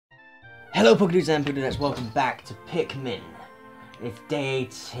Hello PokeDudes and PokeDudes, welcome back to Pikmin. It's day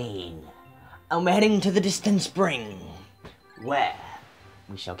 18, and we're heading to the distant spring, where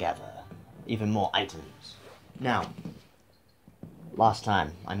we shall gather even more items. Now, last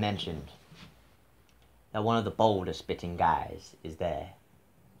time I mentioned that one of the boulder spitting guys is there,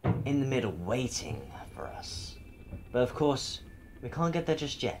 in the middle, waiting for us. But of course, we can't get there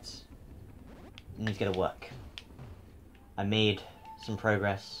just yet. We need to get to work. I made some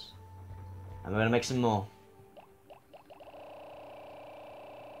progress. And we're gonna make some more.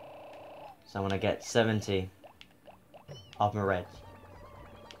 So I'm gonna get 70 of my reds.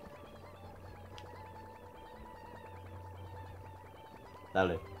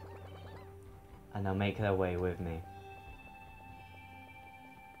 That'll do. And they'll make their way with me.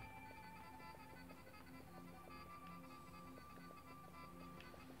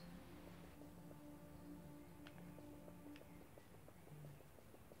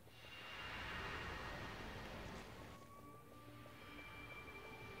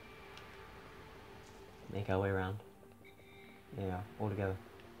 Make our way around. Yeah, all together.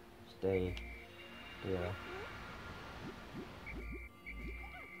 Stay together.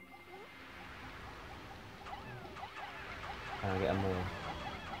 Trying to get them all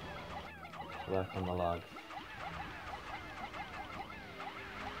to work on the log.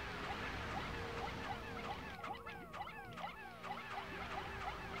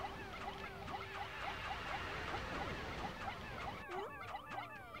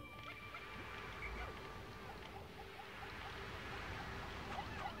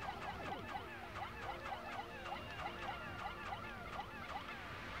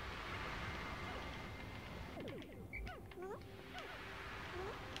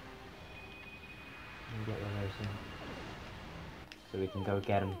 Get those in, so we can go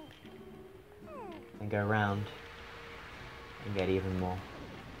get them and go around and get even more.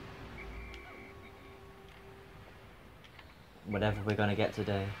 Whatever we're gonna get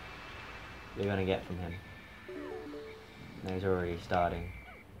today, we're gonna get from him. And he's already starting.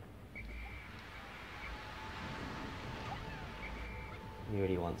 He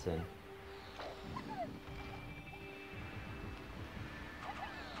already wants in.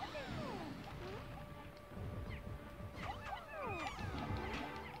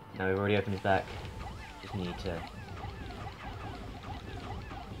 Now we've already opened his back. Just need to.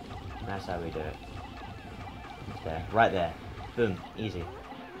 That's how we do it. It's there. Right there. Boom. Easy.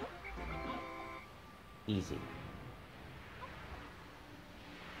 Easy.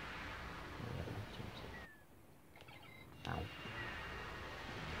 Ow.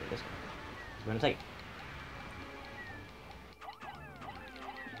 Get this one. We're gonna take.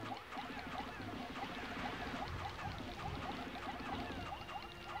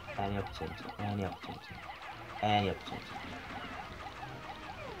 Any opportunity, any opportunity, any opportunity.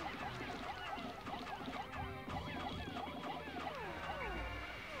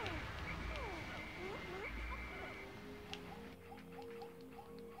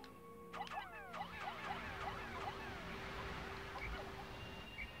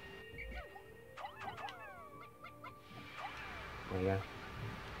 There you go.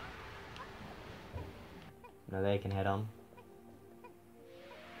 Now they can head on.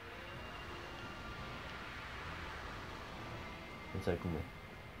 And so can we.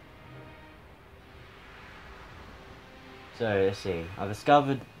 So let's see. I've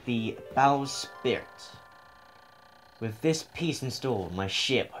discovered the Bow Spirit. With this piece installed, my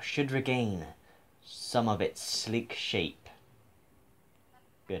ship should regain some of its sleek shape.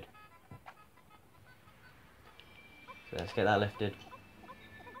 Good. So let's get that lifted.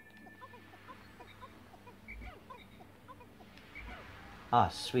 Ah,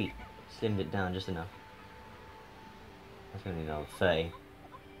 sweet. Slimmed it down just enough. That's going to need another 30.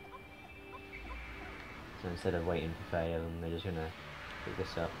 So instead of waiting for 30 of them, they're just going to pick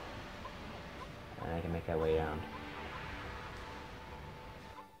this up. And they can make their way around.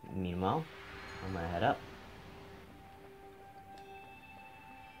 Meanwhile, I'm going to head up.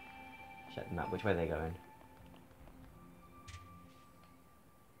 Check the map. Which way are they going?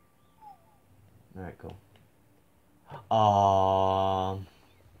 Alright, cool.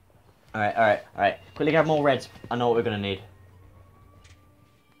 Alright. Quickly grab more reds. I know what we're gonna need.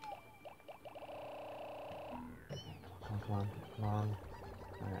 Come on.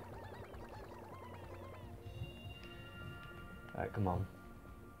 Alright, come on.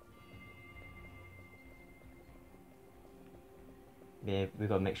 Yeah, we've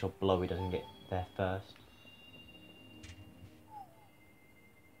got to make sure Blowy doesn't get there first.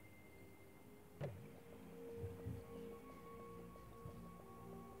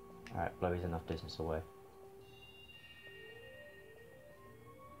 Alright, Blowy's enough distance away.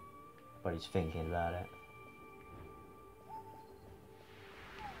 But he's thinking about it.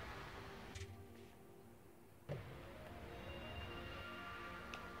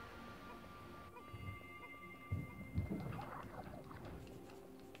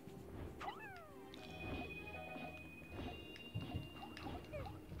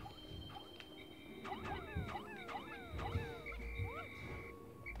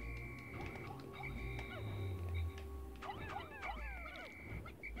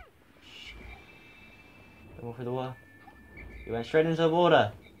 Go through the water. You went straight into the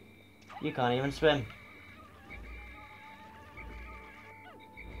water. You can't even swim.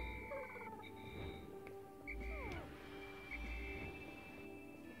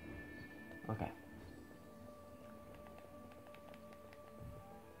 Okay.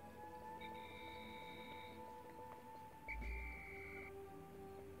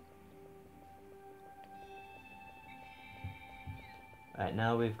 Right,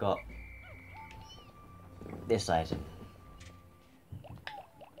 now we've got this item.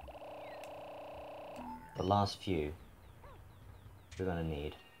 The last few we're gonna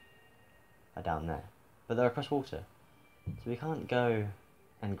need are down there. But they're across water. So we can't go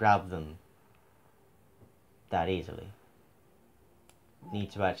and grab them that easily. We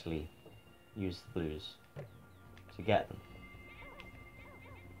need to actually use the blues to get them.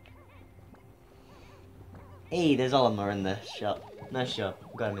 Hey, there's Olimar in the shop. Nice shot,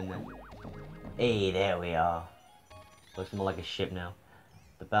 got him in there. Hey, there we are. Looks more like a ship now.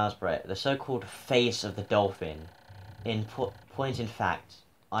 The bowsprit, the so-called face of the dolphin. In point in fact,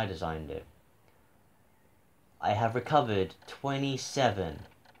 I designed it. I have recovered 27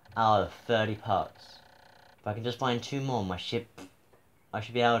 out of 30 parts. If I can just find 2 more, my ship, I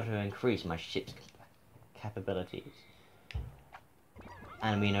should be able to increase my ship's capabilities.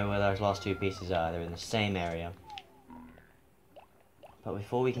 And we know where those last 2 pieces are. They're in the same area. But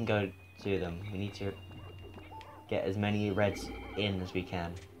before we can go to them, we need to get as many reds in as we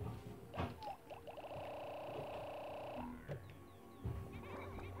can.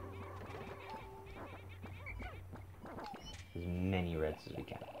 As many reds as we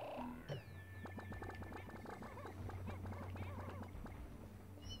can.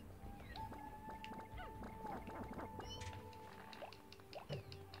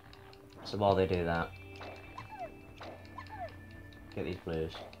 So while they do that, get these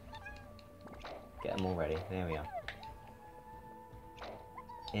blues. Get them all ready. There we are.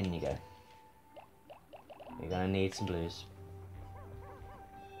 In you go. You're gonna need some blues.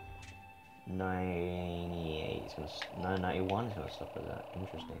 98 is gonna. No, 91 is gonna stop at that.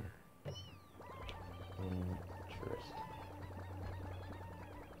 Interesting. Interesting.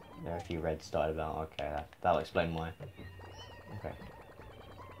 There are a few reds started about. Okay, that'll explain why. Okay.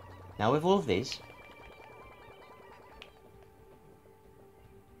 Now with all of these,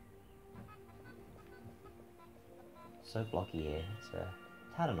 so blocky here. It's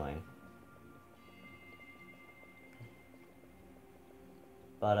tad annoying.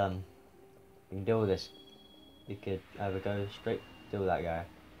 But we can deal with this. We could either go straight deal with that guy,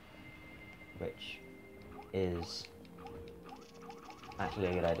 which is actually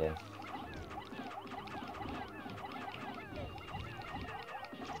a good idea.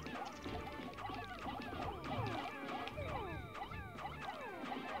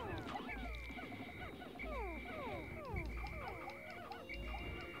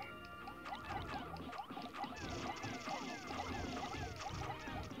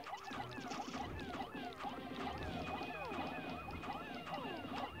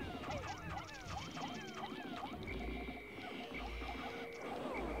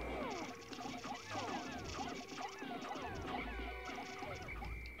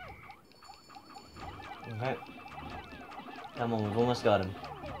 Okay. Come on, we've almost got him.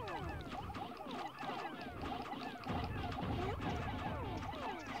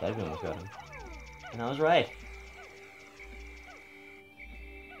 Said we almost got him. And I was right.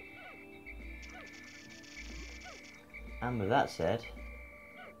 And with that said,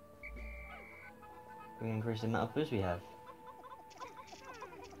 we can increase the amount of boost we have.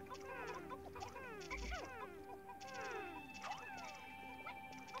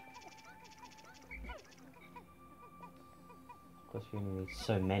 Of course, we only need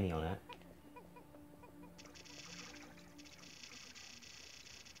so many on it.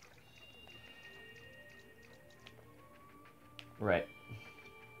 Right.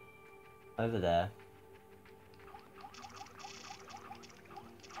 Over there.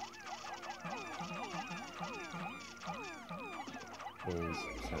 Is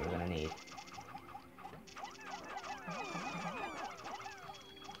something we're gonna need.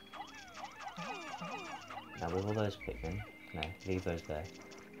 Now with all those Pikmin, no, leave those there.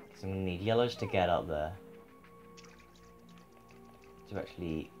 Because I'm going to need yellows to get up there. To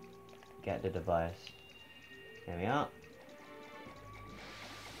actually get the device. There we are.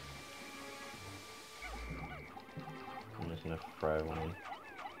 I'm just going to throw one in.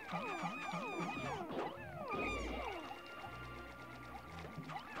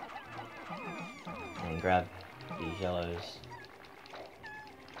 And grab these yellows.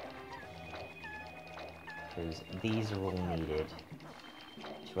 Because these are all needed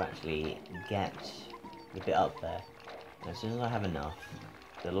to actually get the bit up there. And as soon as I have enough,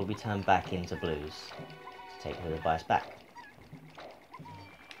 they'll all be turned back into blues to take the device back.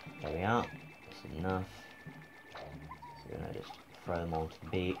 There we are. That's enough. We're going to just throw them onto the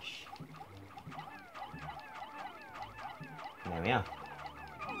beach. And there we are.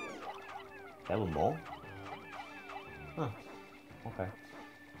 There were more? Huh. Okay.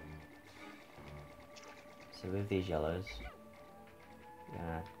 So with these yellows,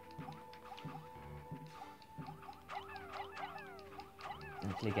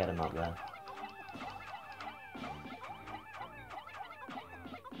 actually get them up there.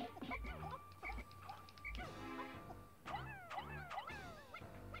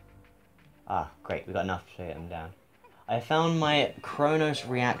 Ah, great, we got enough to get them down. I found my Kronos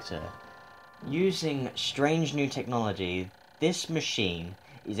reactor. Using strange new technology, this machine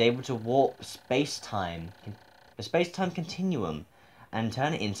is able to warp space-time, the space-time continuum, and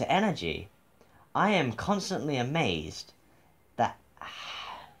turn it into energy. I am constantly amazed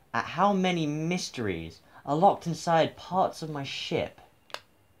at how many mysteries are locked inside parts of my ship.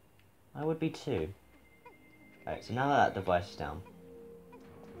 I would be too. Alright, so now that device is down,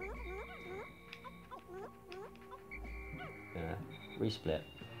 gonna resplit.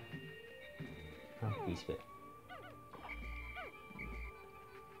 Oh, resplit.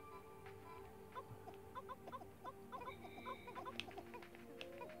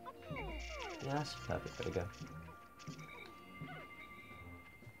 Yeah, that's perfect. There we go.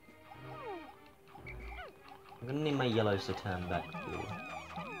 I'm gonna need my yellows to turn back blue.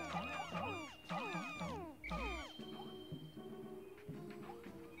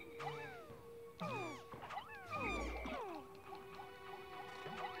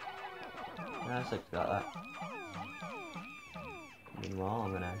 Let's look like that. Meanwhile,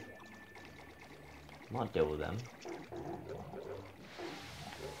 I'm gonna not deal with them.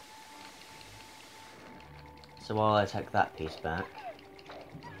 So while I take that piece back,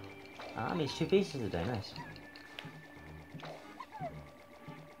 that means 2 pieces a day. Nice.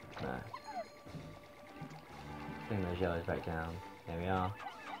 No. Bring those yellows back down. There we are.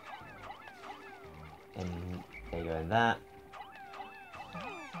 And they go in that.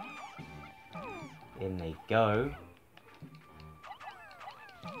 In they go.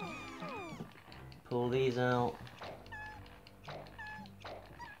 Pull these out.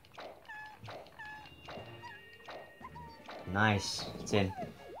 Nice. It's in.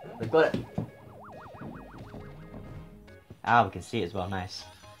 We've got it. Ah, we can see it as well. Nice.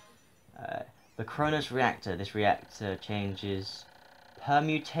 The Kronos reactor. This reactor changes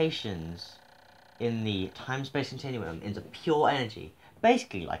permutations in the time-space continuum into pure energy.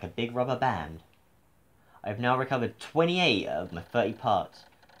 Basically like a big rubber band. I've now recovered 28 of my 30 parts,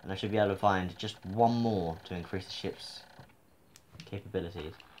 and I should be able to find just one more to increase the ship's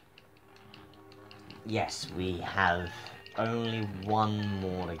capabilities. Yes, we have only one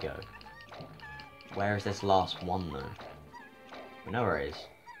more to go. Where is this last one, though? We know where it is.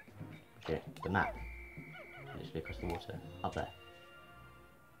 Okay, the map. Literally across the water. Up there.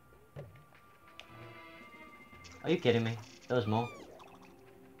 Are you kidding me? There was more.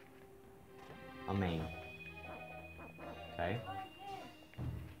 I mean... Okay.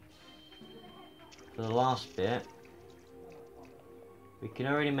 For the last bit, we can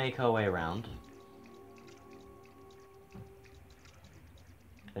already make our way around.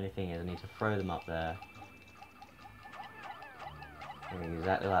 The only thing is I need to throw them up there.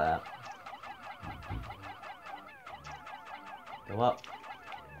 Exactly like that. Go up.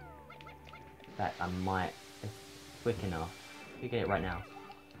 In fact, I might, if quick enough, you get it right now.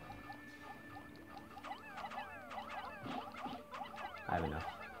 I have enough.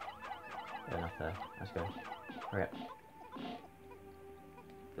 I have enough there. Let's go. Hurry up.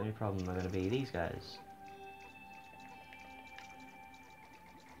 The only problem are going to be these guys.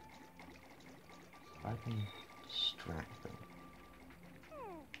 So I can distract them.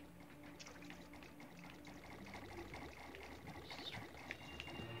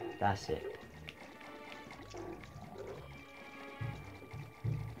 That's it.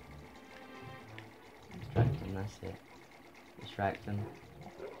 Distract them, that's it. Distract them.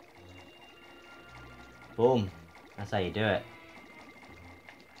 Boom. That's how you do it.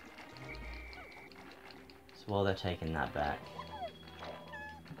 So while they're taking that back,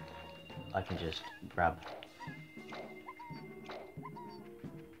 I can just grab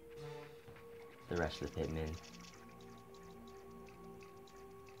the rest of the Pikmin.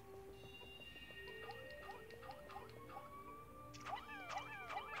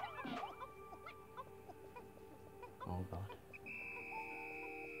 Oh god.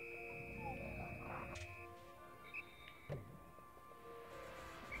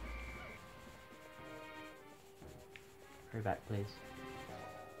 Hurry back, please.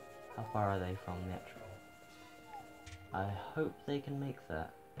 How far are they from the actual? I hope they can make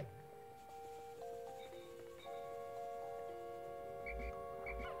that.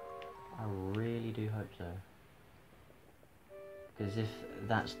 I really do hope so. Because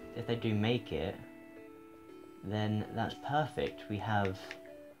if they do make it, then that's perfect. We have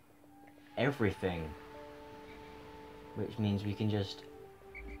everything. Which means we can just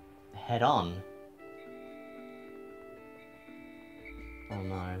head on. Oh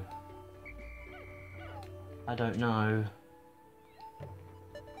no. I don't know.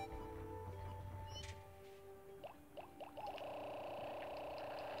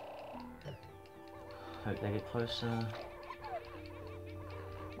 Hope they get closer.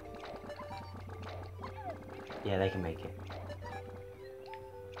 Yeah, they can make it.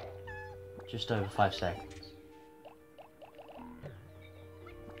 Just over 5 seconds.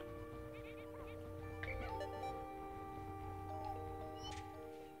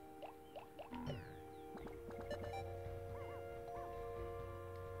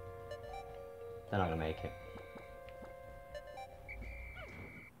 They're not gonna make it.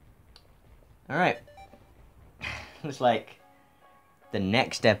 Alright. Looks like the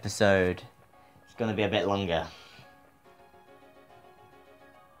next episode is gonna be a bit longer.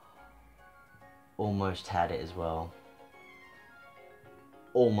 Almost had it as well.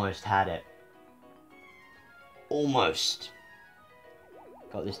 Almost had it. Almost.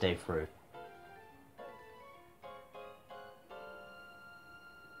 Got this day through.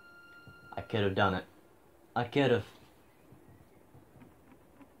 I could have done it. I could have.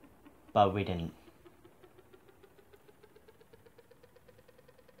 But we didn't.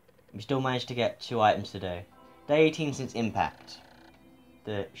 We still managed to get 2 items today. Day 18 since impact.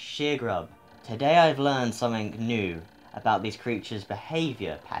 The sheer grub. Today I've learned something new about these creatures'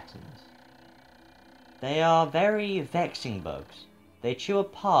 behaviour patterns. They are very vexing bugs. They chew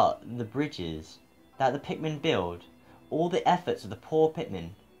apart the bridges that the Pikmin build. All the efforts of the poor Pikmin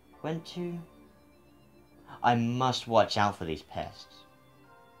went to... I must watch out for these pests.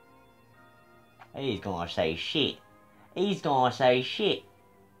 He's gonna say shit. He's gonna say shit.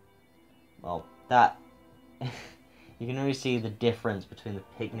 Well, that... you can really see the difference between the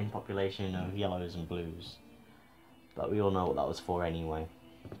Pikmin population of yellows and blues. But we all know what that was for anyway.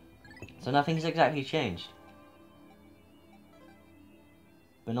 So nothing's exactly changed.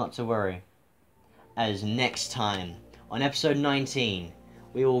 But not to worry. As next time, on episode 19,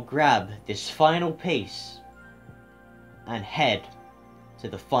 we will grab this final piece and head to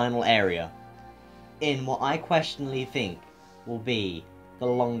the final area in what I questionably think will be the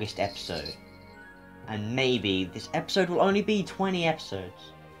longest episode. And maybe this episode will only be 20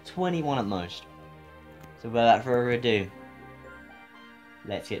 episodes. 21 at most. So without further ado,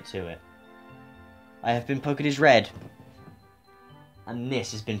 let's get to it. I have been PokeDudes Red, and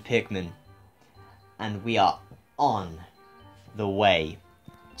this has been Pikmin, and we are on the way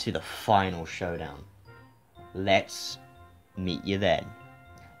to the final showdown. Let's meet you then.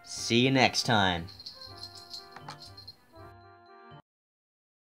 See you next time.